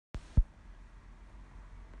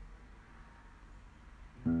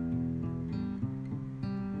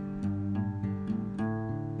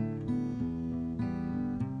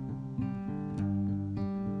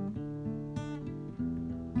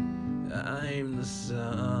I'm the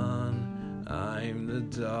sun, I'm the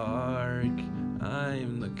dark,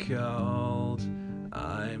 I'm the cold,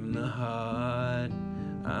 I'm the hot,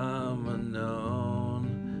 I'm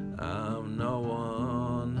unknown, I'm no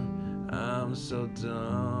one, I'm so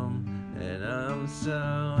dumb, and I'm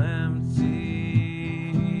so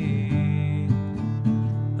empty.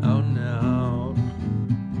 Oh no,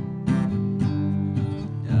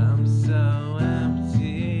 I'm so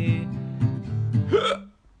empty.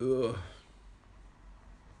 Ugh.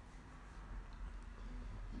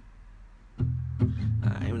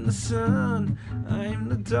 I'm the sun, I'm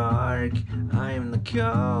the dark, I'm the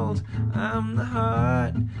cold, I'm the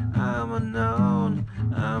hot, I'm unknown,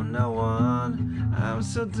 I'm no one, I'm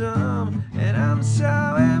so dumb, and I'm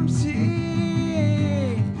so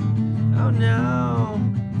empty. Oh no,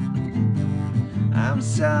 I'm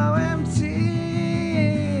so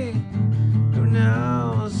empty. Who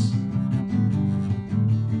knows?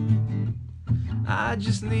 I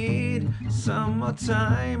just need some more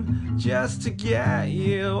time just to get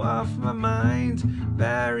you off my mind.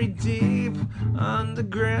 Buried deep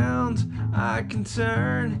underground, I can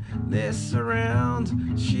turn this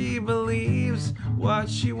around. She believes what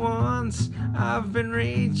she wants. I've been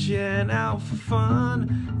reaching out for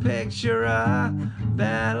fun. Picture a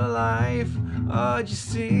better life. Oh, you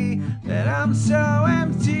see that I'm so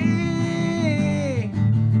empty.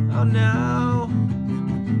 Oh no,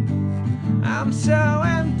 I'm so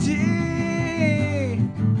empty.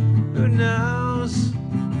 Who knows?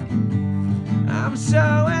 I'm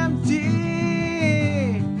so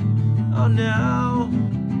empty. Oh no,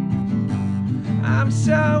 I'm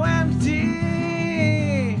so empty.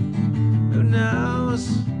 Who knows?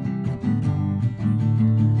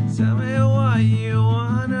 Tell me what you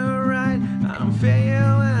wanna write. I don't feel you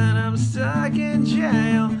and I'm stuck in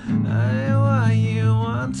jail. Tell me what you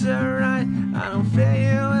want to write. I don't feel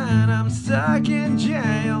you and I'm stuck in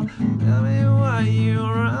jail. Tell me what you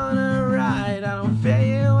wanna write. I don't feel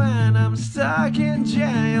you and I'm stuck in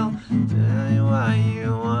jail. Tell me what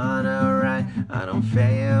you wanna write. I don't feel you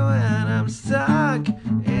and I'm stuck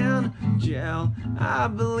in jail. I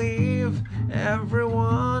believe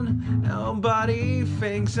everyone, nobody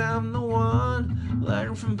thinks I'm the one.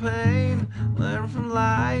 Learn from pain, learn from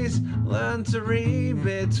lies, learn to read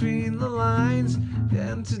between the lines.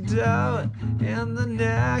 Antidote in the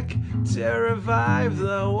neck to revive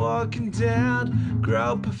the walking down.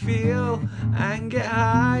 Grope a feel and get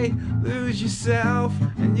high. Lose yourself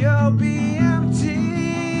and you'll be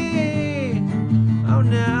empty. Oh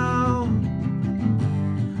no,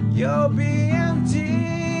 you'll be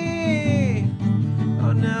empty.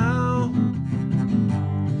 Oh no,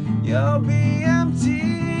 you'll be empty.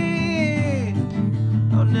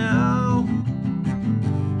 Oh no,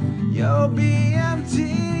 you'll be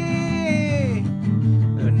empty.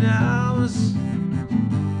 Who knows?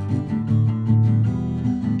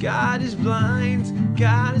 God is blind,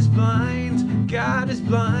 God is blind, God is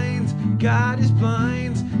blind, God is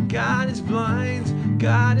blind, God is blind,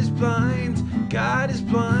 God is blind, God is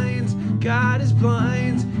blind, God is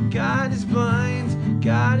blind, God is blind,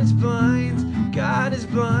 God is blind, God is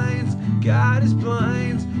blind, God is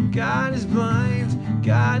blind, God is blind,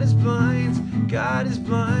 God is blind, God is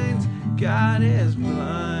blind, God is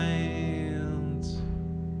blind.